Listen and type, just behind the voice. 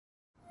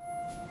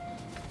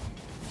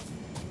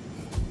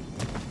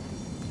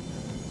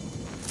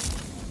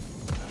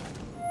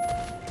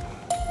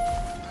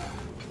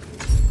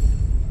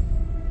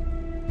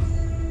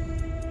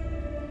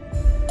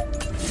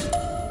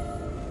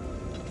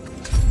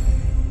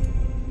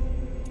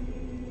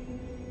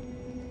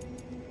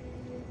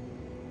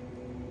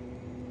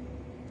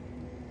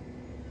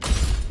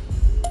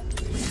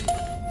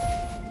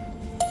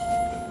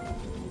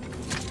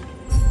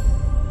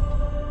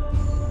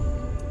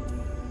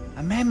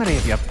memory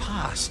of your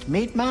past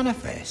made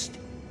manifest.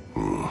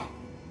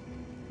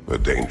 A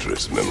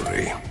dangerous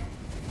memory.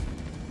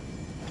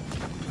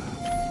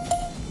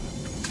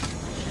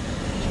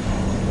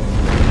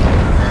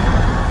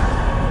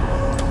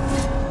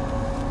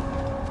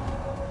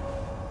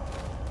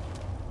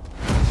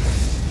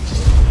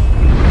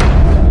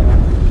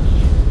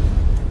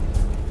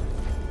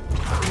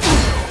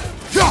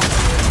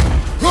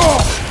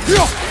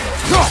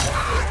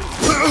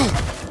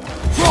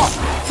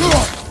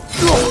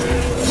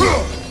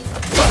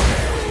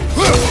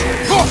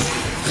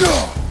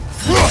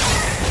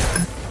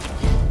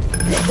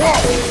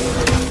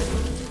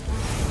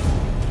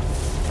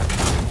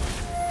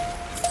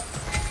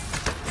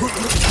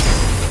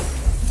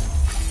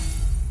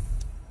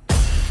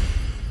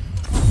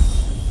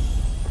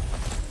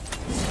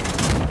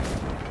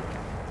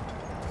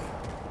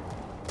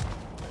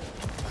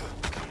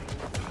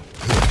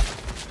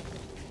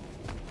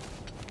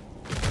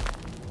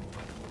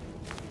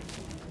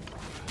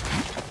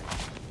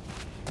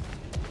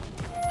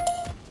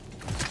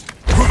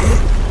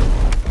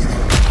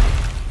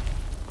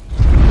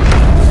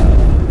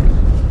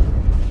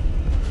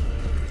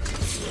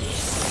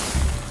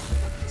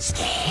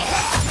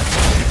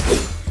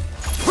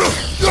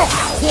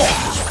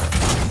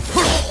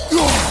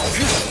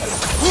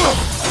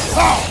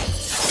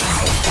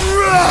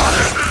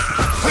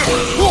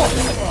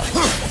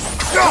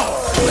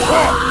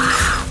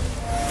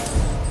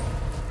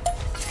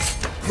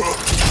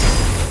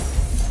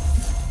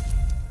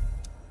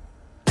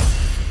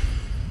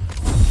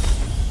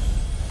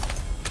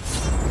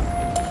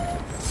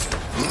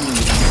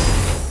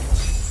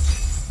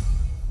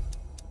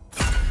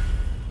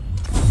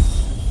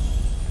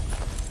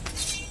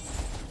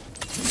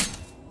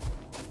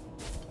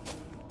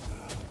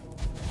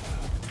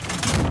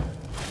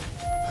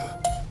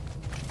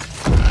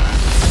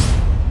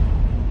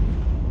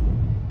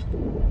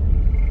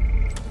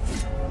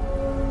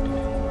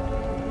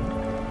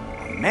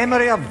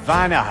 Memory of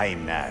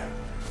Vanaheim now.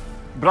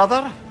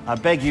 Brother, I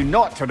beg you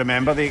not to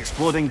remember the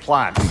exploding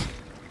plant.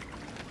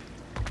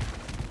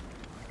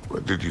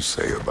 What did you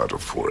say about a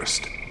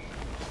forest?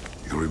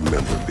 You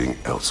remember being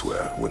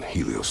elsewhere when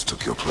Helios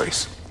took your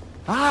place?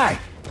 Aye.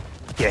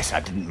 Guess I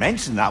didn't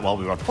mention that while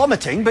we were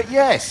plummeting, but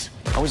yes.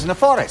 I was in a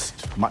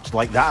forest, much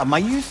like that of my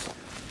youth.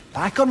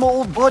 Back on my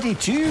old body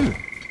too.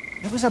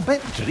 It was a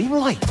bit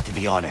dreamlike, to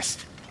be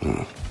honest.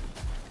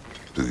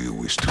 Do you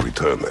wish to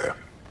return there?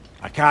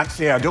 I can't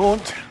say I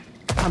don't.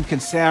 I'm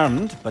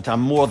concerned, but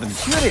I'm more than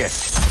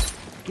curious.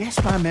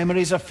 Guess my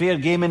memories are fair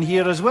game in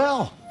here as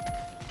well.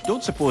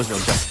 Don't suppose they'll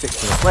just stick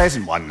to the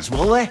pleasant ones,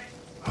 will they?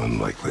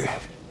 Unlikely.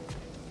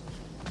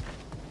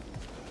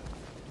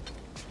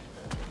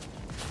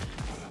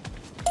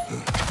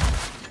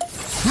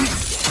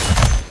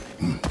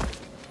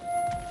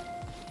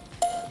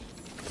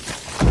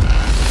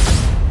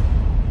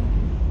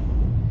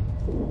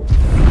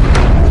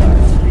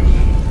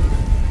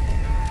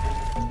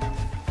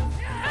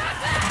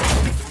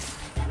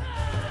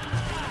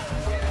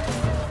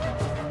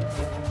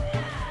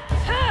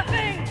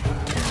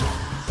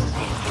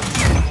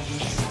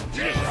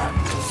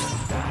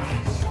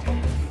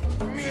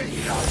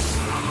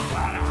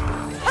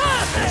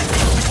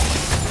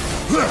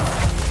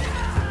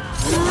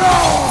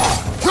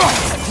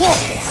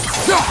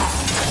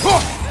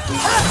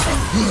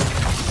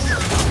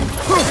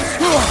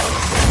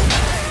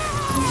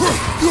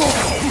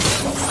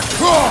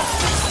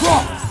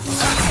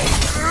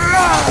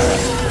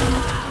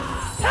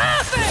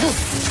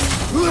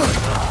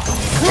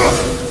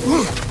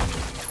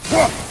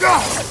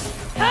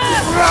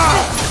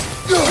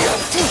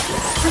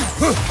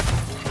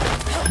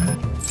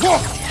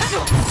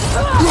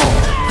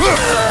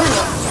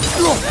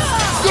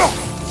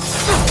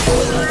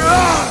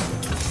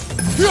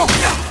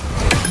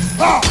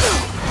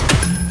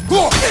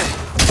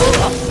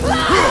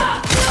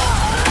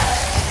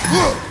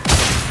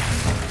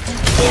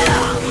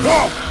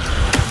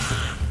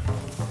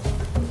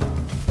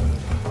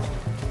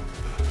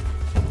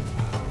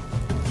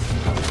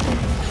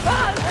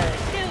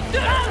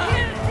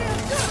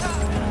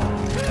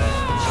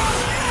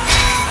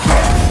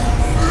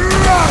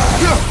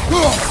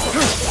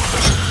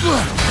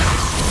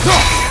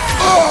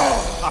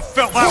 I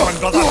felt that one,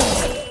 brother.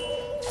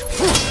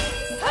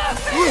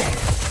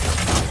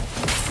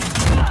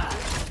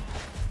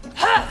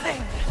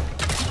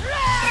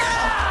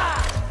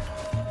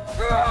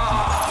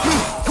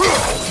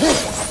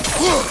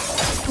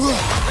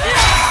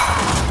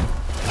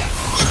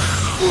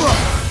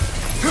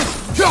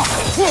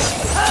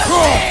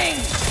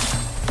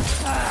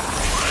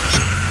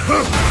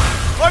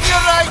 On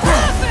your right!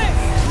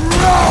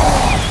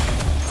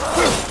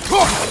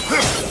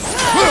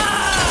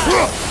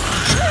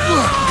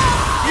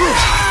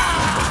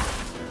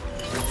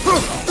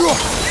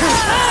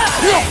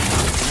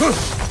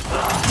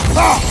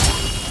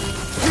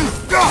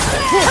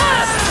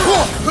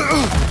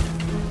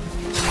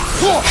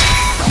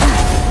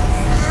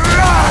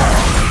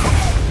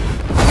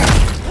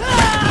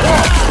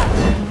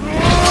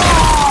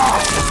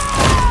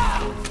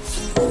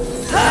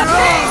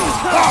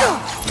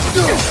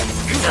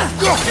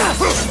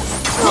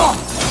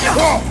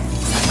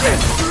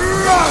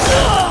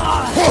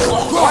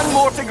 One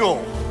more to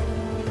go.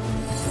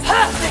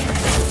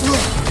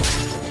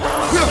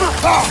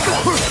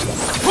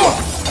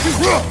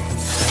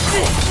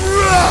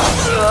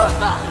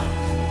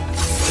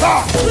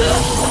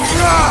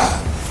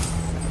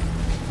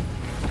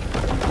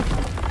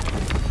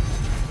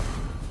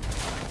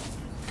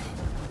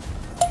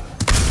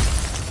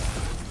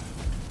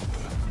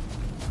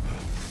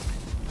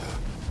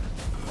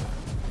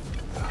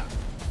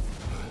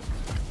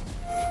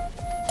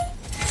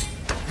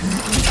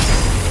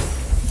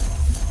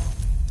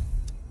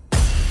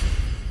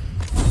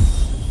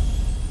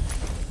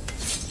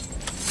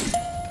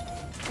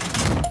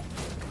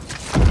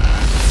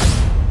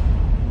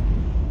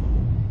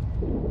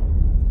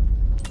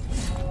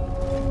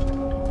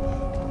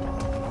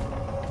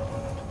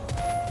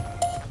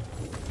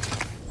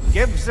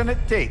 Gives and it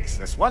takes,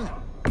 this one.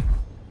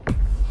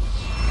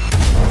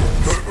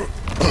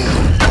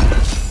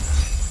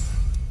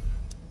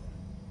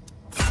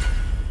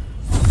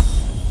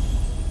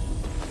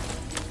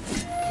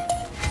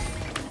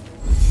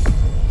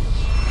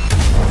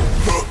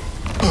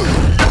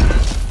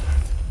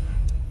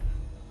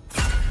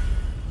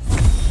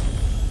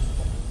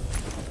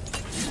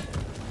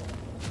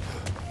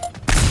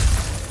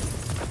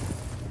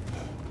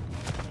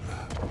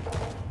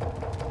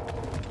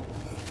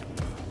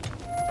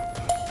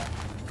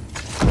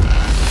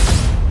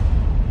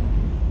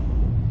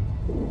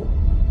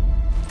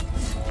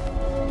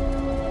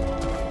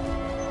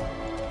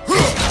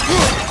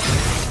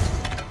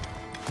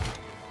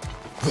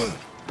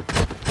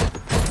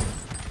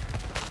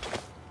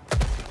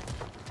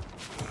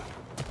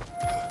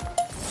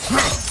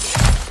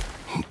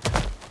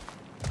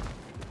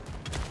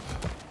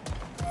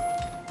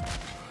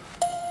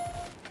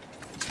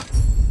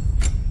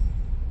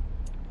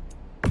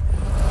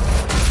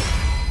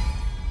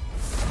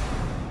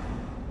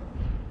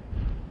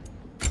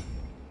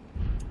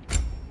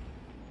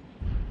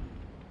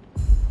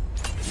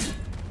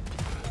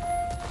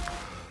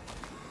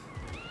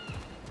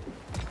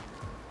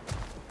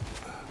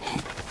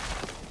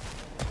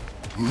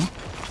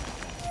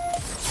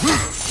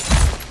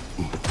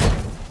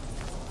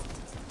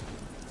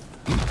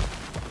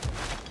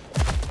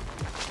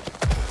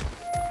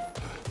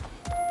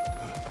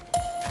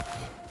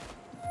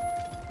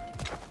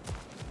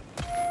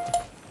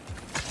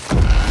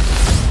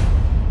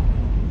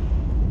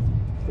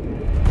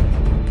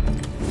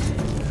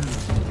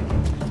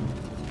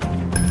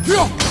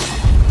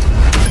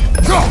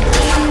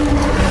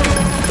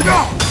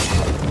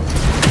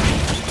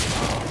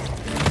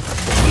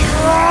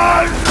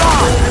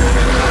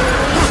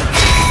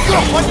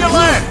 On your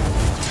left!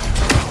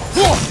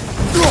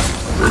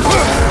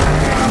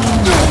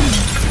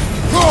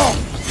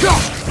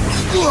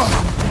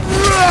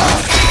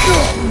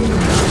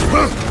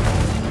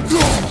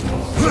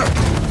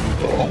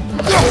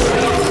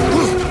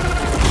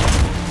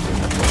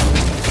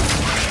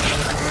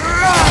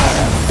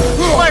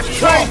 Left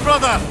side,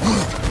 brother!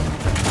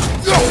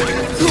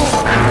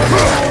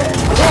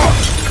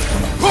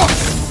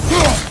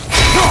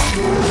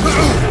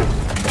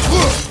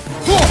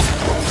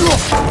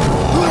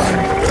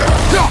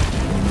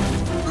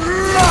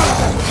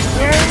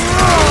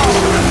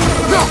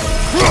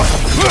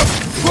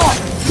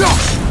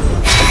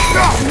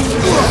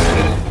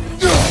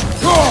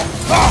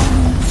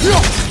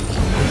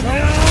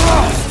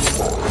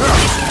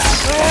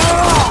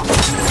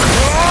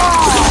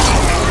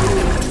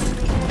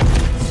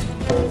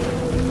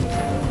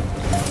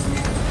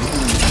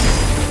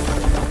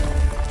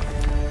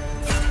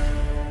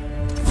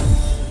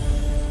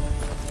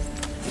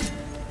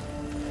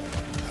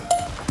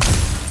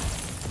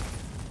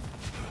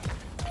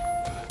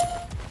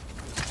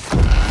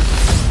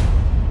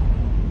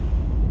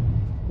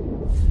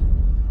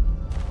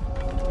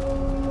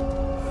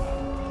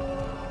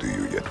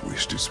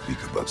 To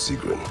speak about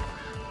Sigrun.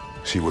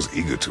 She was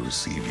eager to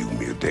receive you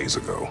mere days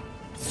ago.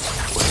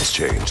 What has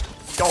changed?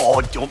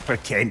 Oh, don't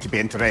pretend to be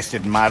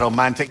interested in my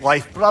romantic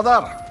life,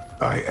 brother.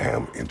 I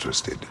am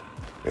interested,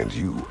 and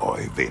you are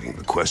evading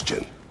the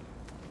question.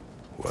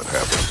 What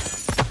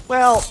happened?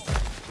 Well,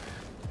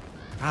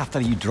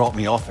 after you dropped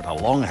me off at a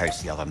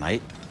longhouse the other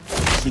night,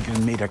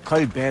 Sigrun made a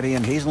cloudberry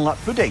and hazelnut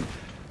pudding.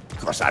 Of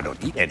course, I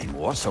don't eat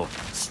anymore, so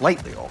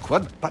slightly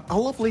awkward, but a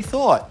lovely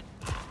thought.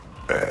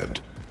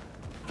 And?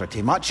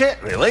 Pretty much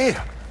it, really.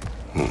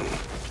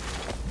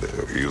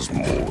 There is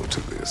more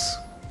to this.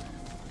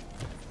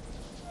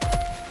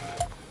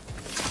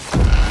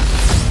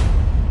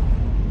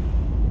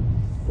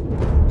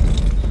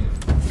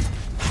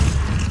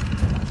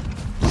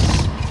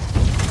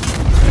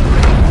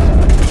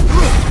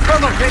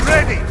 Brother, get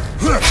ready!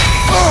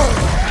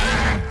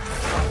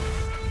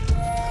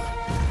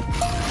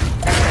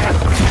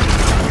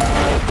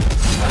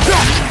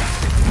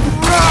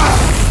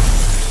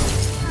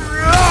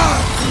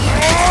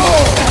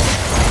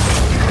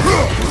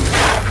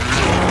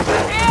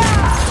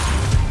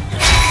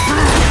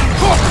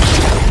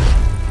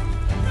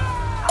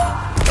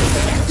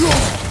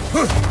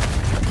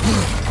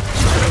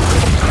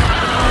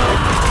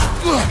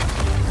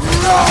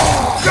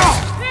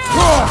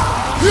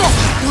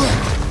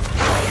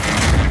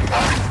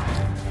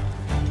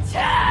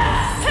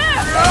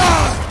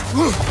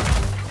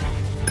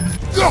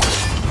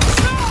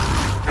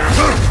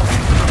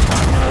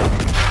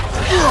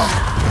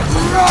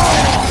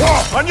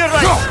 On your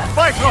right!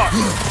 Bifrost!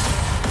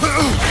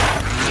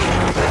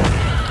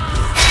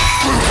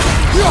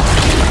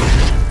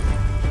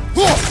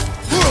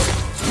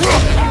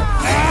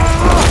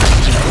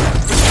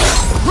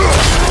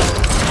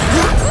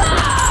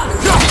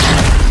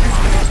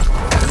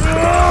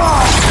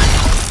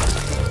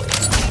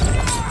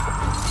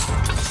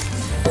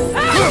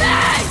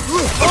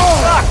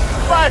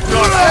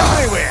 Bifrost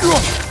everywhere!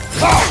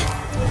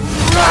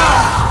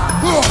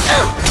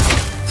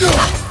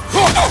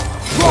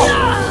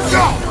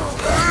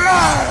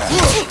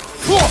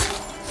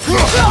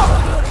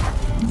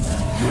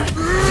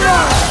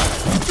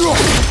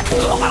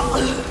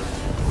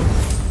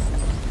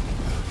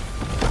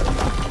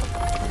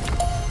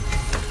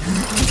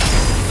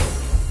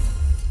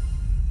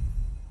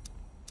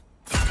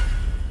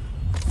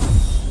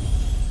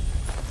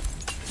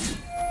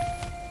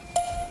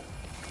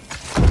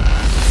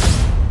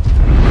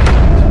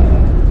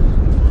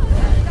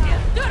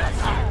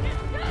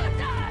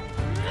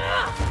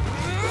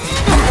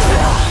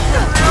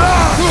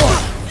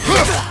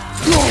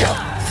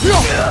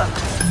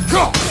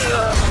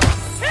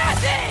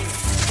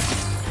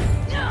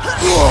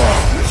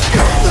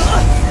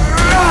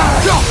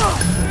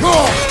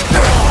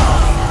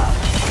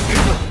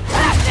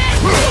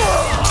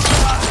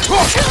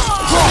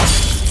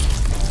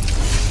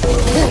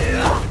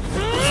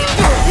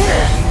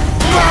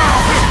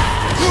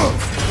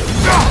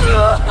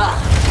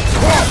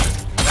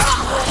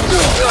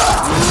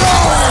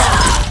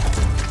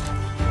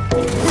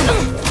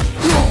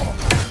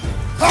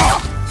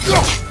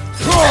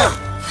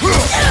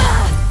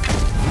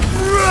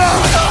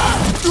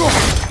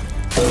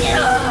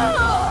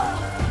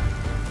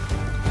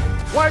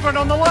 Wyvern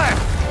on the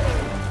left!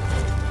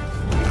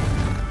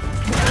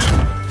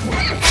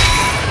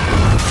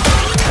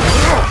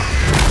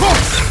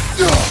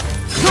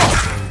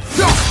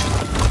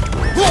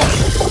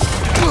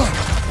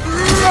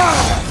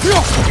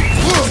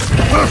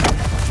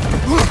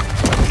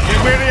 You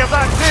weary of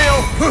that deal?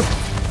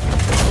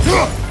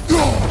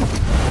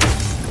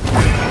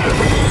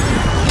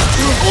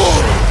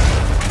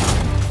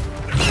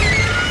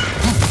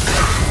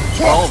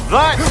 Well,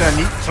 that's a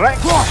neat trick.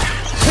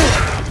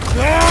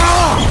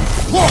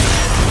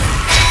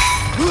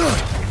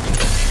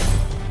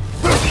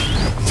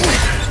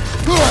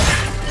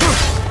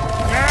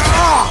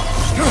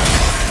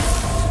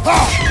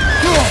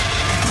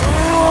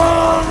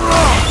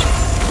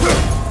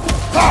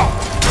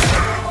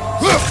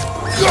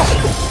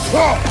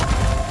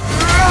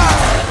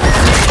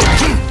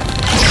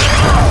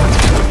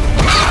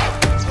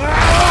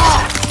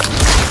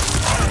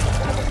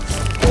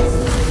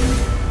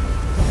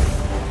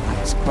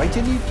 That's quite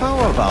a new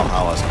power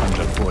Valhalla's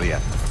conjured for you.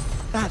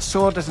 That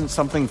sword isn't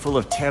something full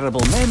of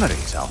terrible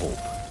memories, I hope.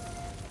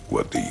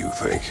 What do you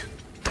think?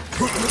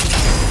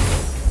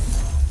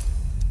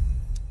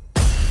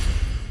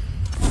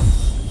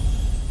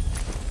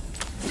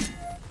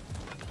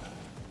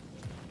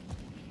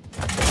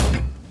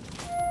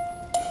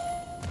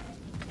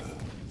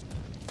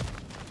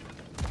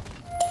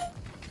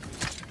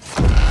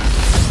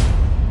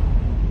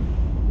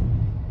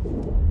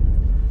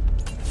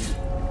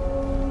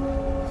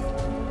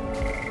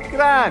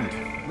 Grand!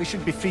 We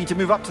should be free to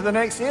move up to the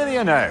next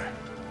area now.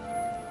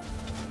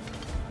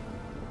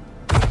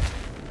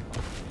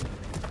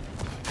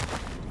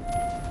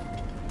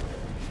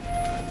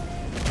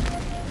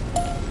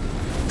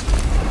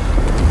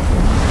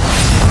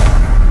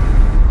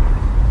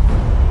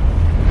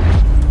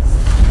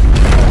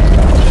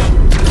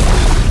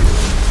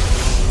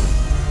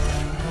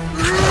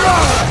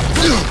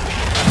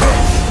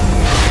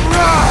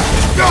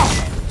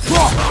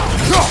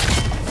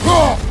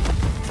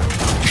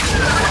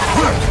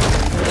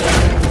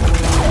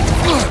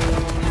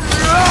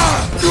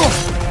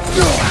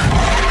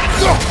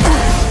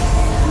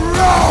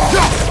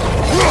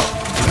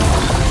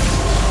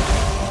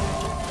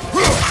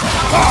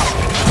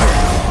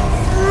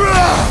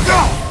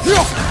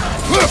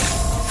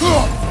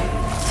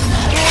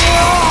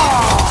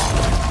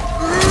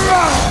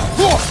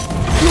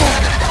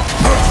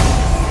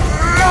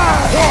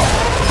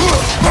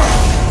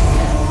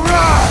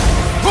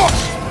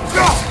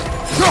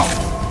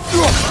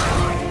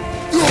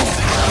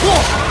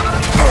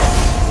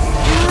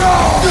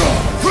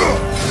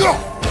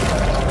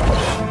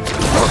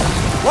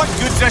 What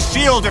good's a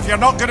shield if you're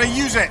not gonna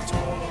use it?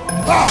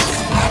 Ha!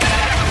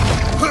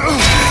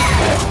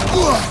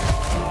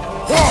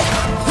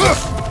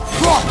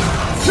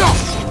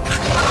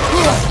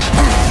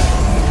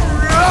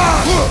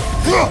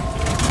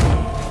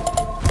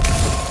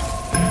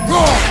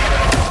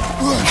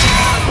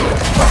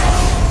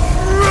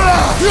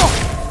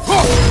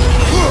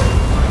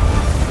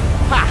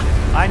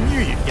 I knew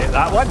you'd get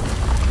that one.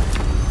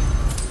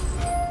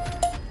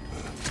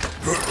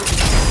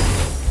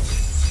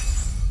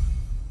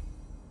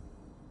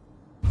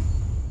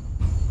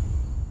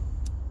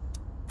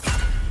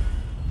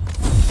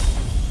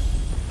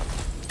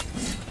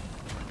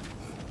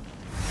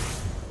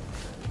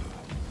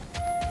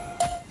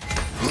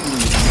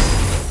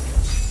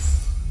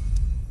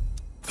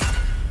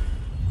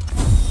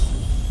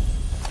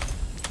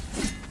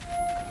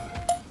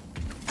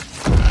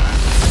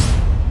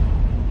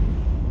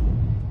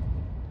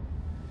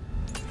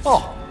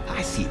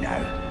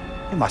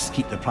 We must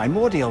keep the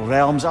primordial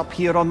realms up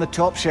here on the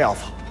top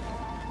shelf.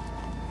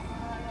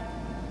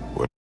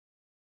 What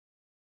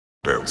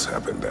else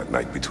happened that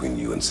night between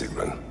you and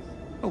Sigrun?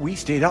 Well, we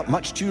stayed up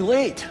much too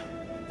late.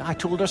 I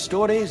told her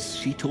stories,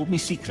 she told me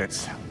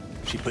secrets.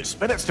 She put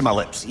spirits to my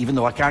lips, even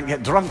though I can't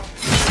get drunk.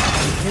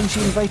 Then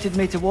she invited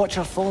me to watch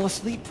her fall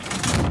asleep.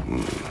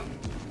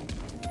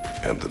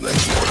 And the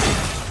next morning?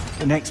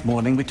 The next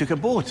morning we took a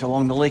boat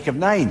along the Lake of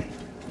Nine.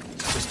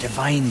 It was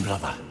divine,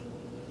 brother.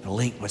 The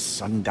lake was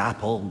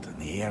sun-dappled, and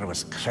the air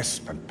was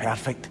crisp and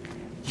perfect.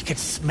 You could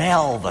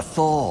smell the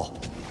thaw.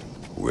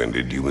 When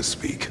did you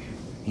misspeak?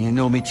 You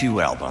know me too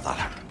well, brother.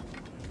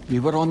 We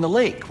were on the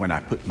lake when I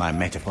put my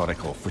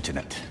metaphorical foot in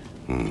it.